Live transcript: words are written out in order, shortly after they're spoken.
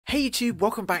Hey YouTube,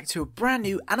 welcome back to a brand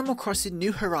new Animal Crossing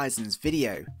New Horizons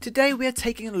video. Today we are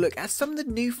taking a look at some of the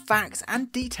new facts and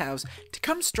details to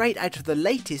come straight out of the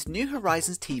latest New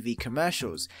Horizons TV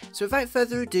commercials. So without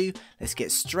further ado, let's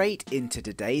get straight into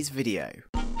today's video.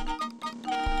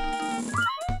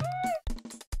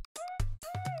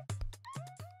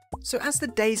 So as the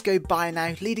days go by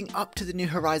now, leading up to the New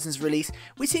Horizons release,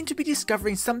 we seem to be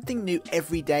discovering something new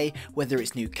every day, whether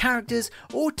it's new characters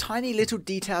or tiny little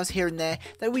details here and there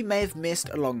that we may have missed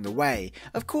along the way.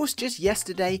 Of course, just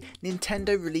yesterday,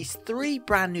 Nintendo released 3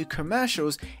 brand new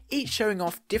commercials, each showing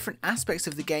off different aspects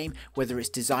of the game, whether it's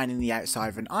designing the outside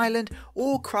of an island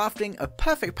or crafting a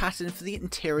perfect pattern for the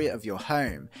interior of your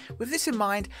home. With this in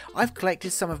mind, I've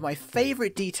collected some of my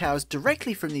favourite details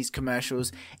directly from these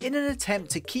commercials in an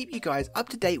attempt to keep you guys up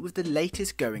to date with the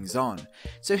latest goings on.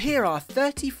 So here are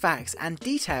 30 facts and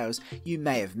details you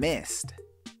may have missed.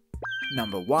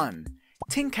 Number 1.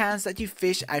 Tin cans that you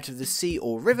fish out of the sea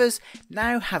or rivers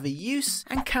now have a use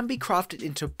and can be crafted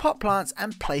into pot plants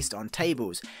and placed on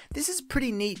tables. This is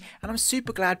pretty neat and I'm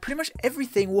super glad pretty much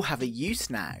everything will have a use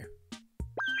now.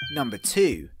 Number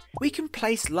 2. We can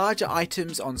place larger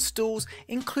items on stools,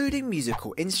 including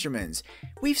musical instruments.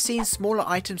 We've seen smaller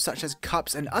items such as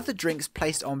cups and other drinks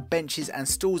placed on benches and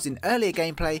stools in earlier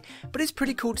gameplay, but it's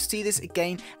pretty cool to see this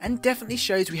again and definitely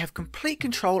shows we have complete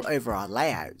control over our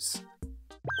layouts.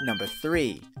 Number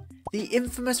 3. The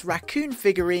infamous raccoon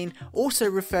figurine, also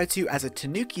referred to as a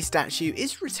Tanuki statue,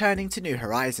 is returning to New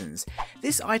Horizons.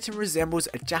 This item resembles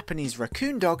a Japanese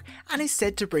raccoon dog and is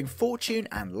said to bring fortune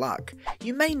and luck.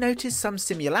 You may notice some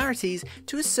similarities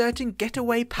to a certain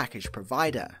getaway package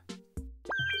provider.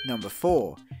 Number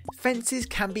 4. Fences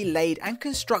can be laid and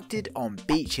constructed on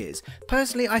beaches.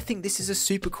 Personally, I think this is a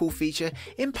super cool feature.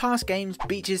 In past games,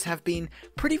 beaches have been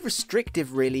pretty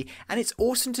restrictive really, and it's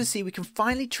awesome to see we can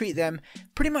finally treat them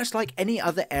pretty much like any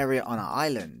other area on our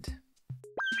island.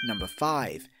 Number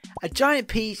 5. A giant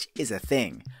peach is a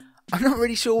thing. I'm not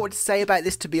really sure what to say about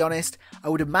this, to be honest. I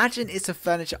would imagine it's a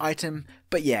furniture item,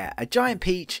 but yeah, a giant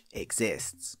peach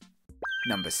exists.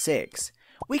 Number 6.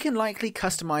 We can likely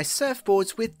customize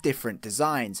surfboards with different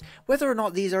designs. Whether or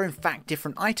not these are in fact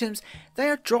different items, they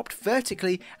are dropped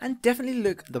vertically and definitely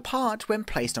look the part when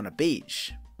placed on a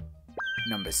beach.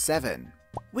 Number 7.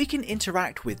 We can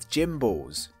interact with gym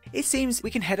balls. It seems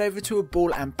we can head over to a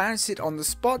ball and bounce it on the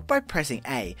spot by pressing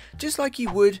A, just like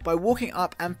you would by walking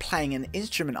up and playing an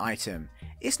instrument item.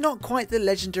 It's not quite the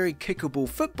legendary kickable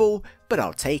football, but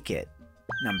I'll take it.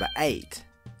 Number 8.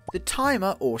 The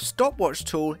timer or stopwatch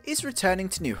tool is returning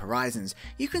to New Horizons.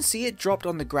 You can see it dropped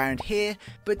on the ground here,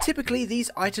 but typically these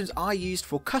items are used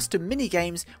for custom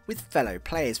minigames with fellow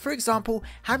players. For example,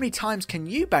 how many times can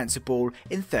you bounce a ball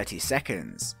in 30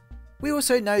 seconds? We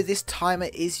also know this timer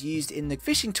is used in the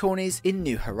fishing tourneys in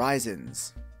New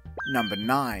Horizons. Number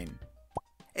 9.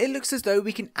 It looks as though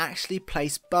we can actually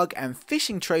place bug and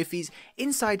fishing trophies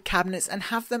inside cabinets and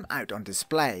have them out on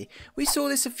display. We saw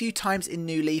this a few times in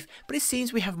New Leaf, but it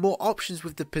seems we have more options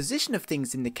with the position of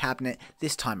things in the cabinet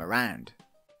this time around.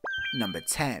 Number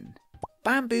 10.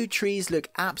 Bamboo trees look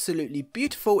absolutely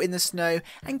beautiful in the snow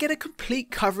and get a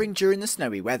complete covering during the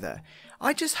snowy weather.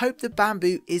 I just hope the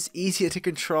bamboo is easier to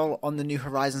control on the New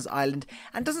Horizons island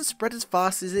and doesn't spread as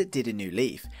fast as it did in New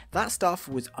Leaf. That stuff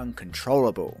was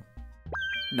uncontrollable.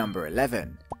 Number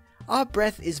 11. Our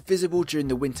breath is visible during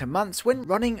the winter months when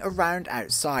running around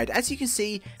outside. As you can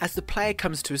see, as the player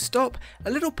comes to a stop,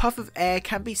 a little puff of air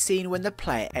can be seen when the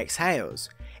player exhales.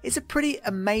 It's a pretty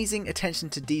amazing attention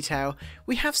to detail.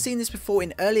 We have seen this before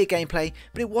in earlier gameplay,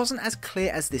 but it wasn't as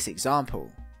clear as this example.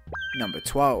 Number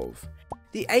 12.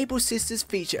 The Able Sisters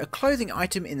feature a clothing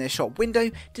item in their shop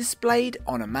window displayed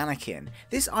on a mannequin.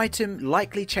 This item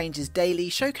likely changes daily,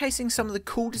 showcasing some of the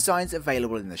cool designs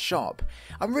available in the shop.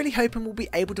 I'm really hoping we'll be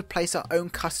able to place our own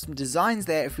custom designs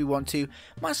there if we want to,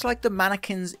 much like the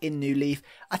mannequins in New Leaf.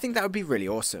 I think that would be really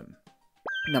awesome.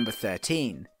 Number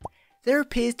 13. There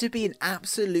appears to be an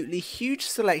absolutely huge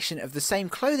selection of the same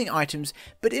clothing items,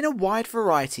 but in a wide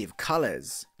variety of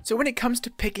colours. So when it comes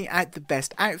to picking out the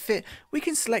best outfit, we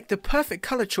can select the perfect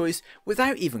colour choice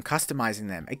without even customizing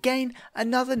them. Again,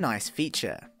 another nice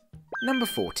feature. Number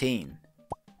 14.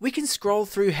 We can scroll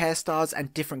through hairstyles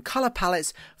and different colour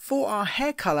palettes for our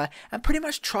hair colour and pretty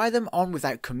much try them on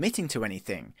without committing to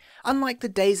anything. Unlike the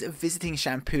days of visiting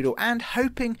Shampoodle and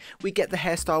hoping we get the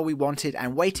hairstyle we wanted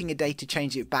and waiting a day to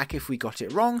change it back if we got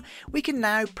it wrong, we can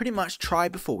now pretty much try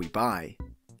before we buy.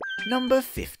 Number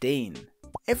 15.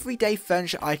 Everyday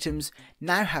furniture items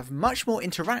now have much more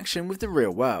interaction with the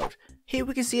real world. Here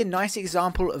we can see a nice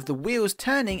example of the wheels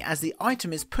turning as the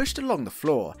item is pushed along the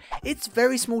floor. It's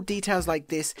very small details like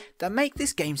this that make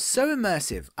this game so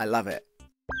immersive, I love it.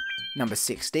 Number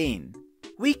 16.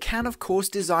 We can of course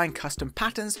design custom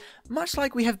patterns, much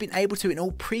like we have been able to in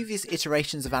all previous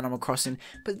iterations of Animal Crossing,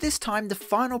 but this time the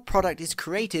final product is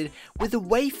created with the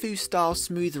waifu style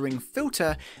smoothing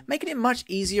filter, making it much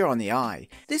easier on the eye.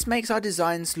 This makes our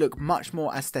designs look much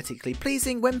more aesthetically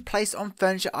pleasing when placed on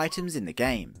furniture items in the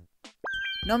game.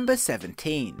 Number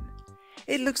 17.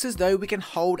 It looks as though we can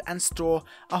hold and store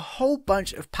a whole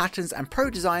bunch of patterns and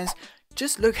pro designs.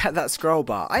 Just look at that scroll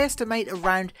bar. I estimate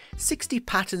around 60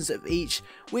 patterns of each,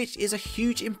 which is a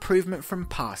huge improvement from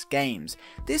past games.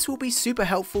 This will be super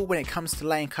helpful when it comes to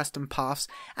laying custom paths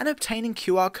and obtaining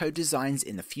QR code designs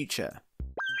in the future.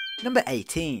 Number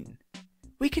 18.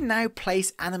 We can now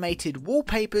place animated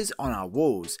wallpapers on our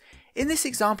walls. In this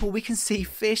example, we can see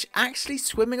fish actually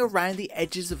swimming around the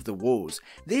edges of the walls.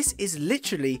 This is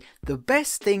literally the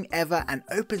best thing ever and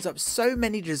opens up so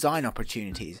many design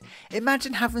opportunities.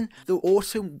 Imagine having the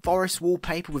autumn forest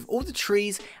wallpaper with all the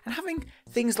trees and having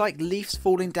things like leaves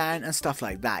falling down and stuff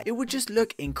like that. It would just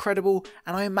look incredible,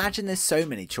 and I imagine there's so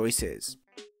many choices.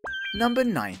 Number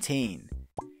 19.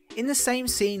 In the same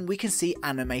scene we can see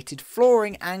animated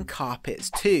flooring and carpets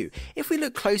too. If we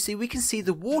look closely we can see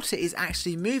the water is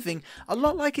actually moving a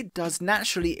lot like it does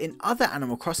naturally in other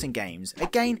Animal Crossing games.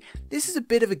 Again, this is a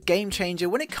bit of a game changer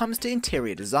when it comes to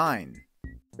interior design.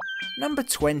 Number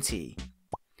 20.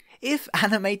 If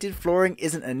animated flooring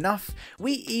isn't enough,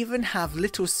 we even have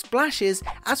little splashes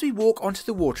as we walk onto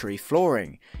the watery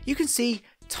flooring. You can see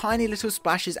tiny little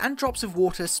splashes and drops of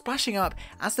water splashing up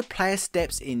as the player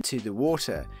steps into the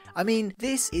water. I mean,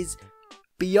 this is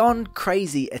beyond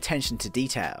crazy attention to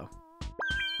detail.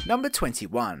 Number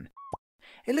 21.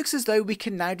 It looks as though we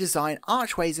can now design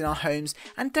archways in our homes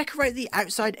and decorate the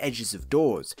outside edges of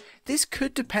doors. This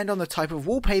could depend on the type of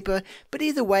wallpaper, but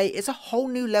either way it's a whole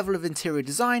new level of interior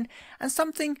design and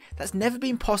something that's never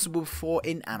been possible before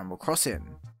in Animal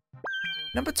Crossing.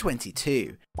 Number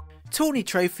 22. Tawny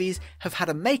trophies have had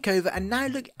a makeover and now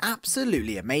look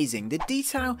absolutely amazing. The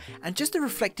detail and just the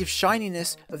reflective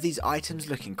shininess of these items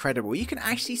look incredible. You can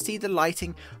actually see the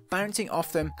lighting bouncing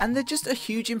off them and they're just a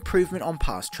huge improvement on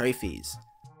past trophies.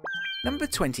 Number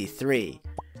 23.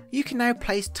 You can now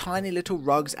place tiny little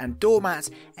rugs and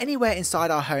doormats anywhere inside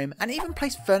our home and even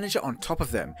place furniture on top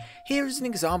of them. Here is an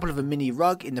example of a mini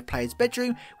rug in the player's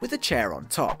bedroom with a chair on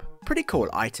top. Pretty cool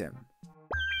item.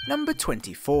 Number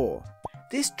 24.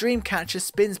 This dream catcher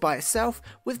spins by itself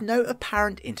with no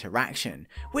apparent interaction,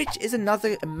 which is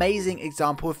another amazing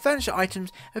example of furniture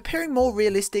items appearing more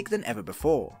realistic than ever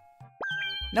before.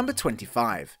 Number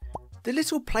 25. The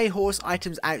little playhorse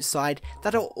items outside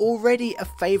that are already a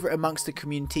favourite amongst the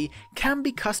community can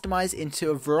be customised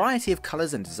into a variety of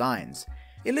colours and designs.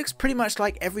 It looks pretty much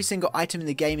like every single item in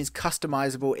the game is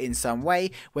customizable in some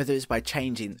way, whether it's by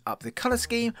changing up the colour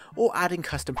scheme or adding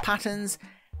custom patterns.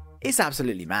 It's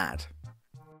absolutely mad.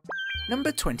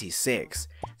 Number 26.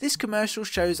 This commercial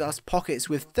shows us pockets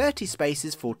with 30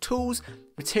 spaces for tools,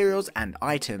 materials and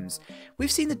items.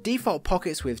 We've seen the default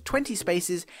pockets with 20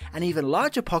 spaces and even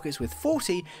larger pockets with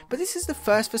 40, but this is the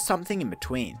first for something in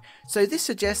between. So this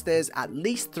suggests there's at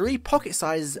least 3 pocket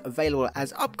sizes available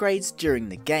as upgrades during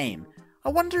the game. I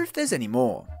wonder if there's any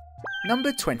more.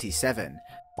 Number 27.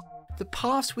 The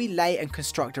paths we lay and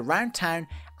construct around town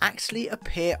actually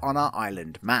appear on our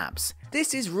island maps.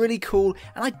 This is really cool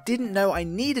and I didn't know I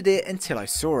needed it until I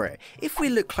saw it. If we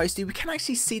look closely we can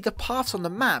actually see the paths on the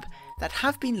map that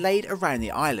have been laid around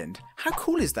the island. How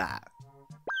cool is that?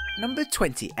 Number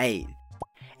 28.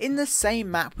 In the same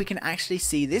map we can actually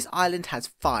see this island has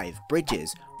 5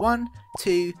 bridges. 1,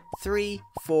 2, 3,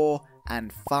 4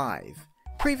 and 5.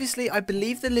 Previously I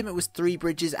believe the limit was 3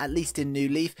 bridges, at least in New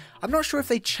Leaf. I'm not sure if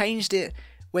they changed it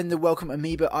when the Welcome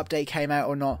Amiibo update came out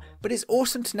or not, but it's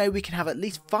awesome to know we can have at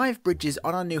least 5 bridges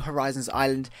on our New Horizons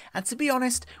island, and to be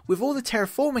honest, with all the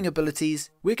terraforming abilities,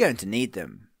 we're going to need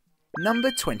them.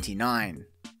 Number 29.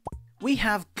 We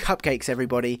have cupcakes,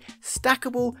 everybody.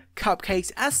 Stackable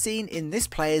cupcakes as seen in this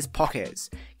player's pockets.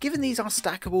 Given these are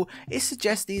stackable, it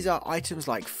suggests these are items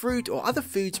like fruit or other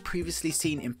foods previously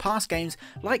seen in past games,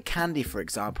 like candy for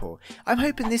example. I'm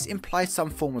hoping this implies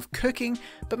some form of cooking,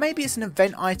 but maybe it's an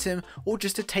event item or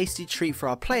just a tasty treat for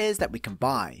our players that we can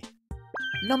buy.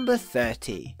 Number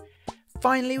 30.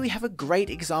 Finally, we have a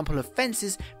great example of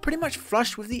fences pretty much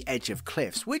flush with the edge of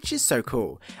cliffs, which is so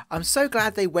cool. I'm so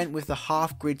glad they went with the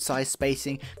half grid size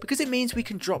spacing because it means we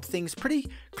can drop things pretty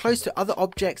close to other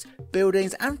objects,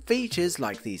 buildings and features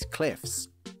like these cliffs.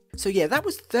 So yeah, that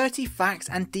was 30 facts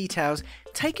and details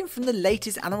taken from the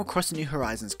latest Animal Crossing New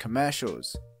Horizons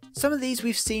commercials. Some of these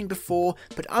we've seen before,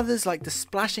 but others, like the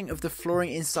splashing of the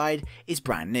flooring inside, is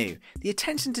brand new. The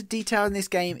attention to detail in this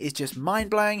game is just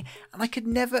mind-blowing, and I could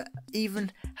never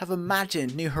even have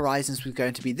imagined New Horizons was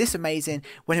going to be this amazing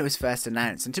when it was first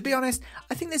announced, and to be honest,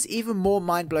 I think there's even more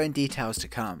mind-blowing details to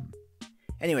come.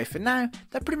 Anyway, for now,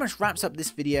 that pretty much wraps up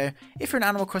this video. If you're an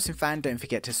Animal Crossing fan, don't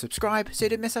forget to subscribe so you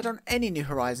don't miss out on any New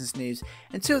Horizons news.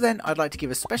 Until then, I'd like to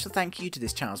give a special thank you to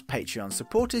this channel's Patreon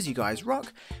supporters, you guys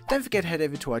rock. Don't forget to head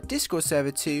over to our Discord server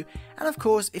too, and of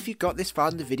course, if you got this far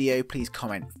in the video, please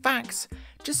comment facts,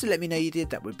 just to let me know you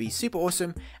did. That would be super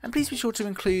awesome, and please be sure to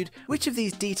include which of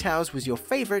these details was your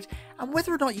favourite, and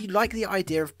whether or not you like the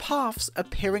idea of paths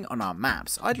appearing on our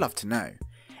maps. I'd love to know.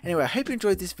 Anyway, I hope you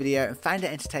enjoyed this video and found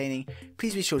it entertaining.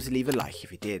 Please be sure to leave a like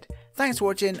if you did. Thanks for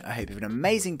watching, I hope you have an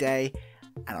amazing day,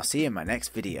 and I'll see you in my next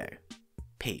video.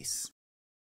 Peace.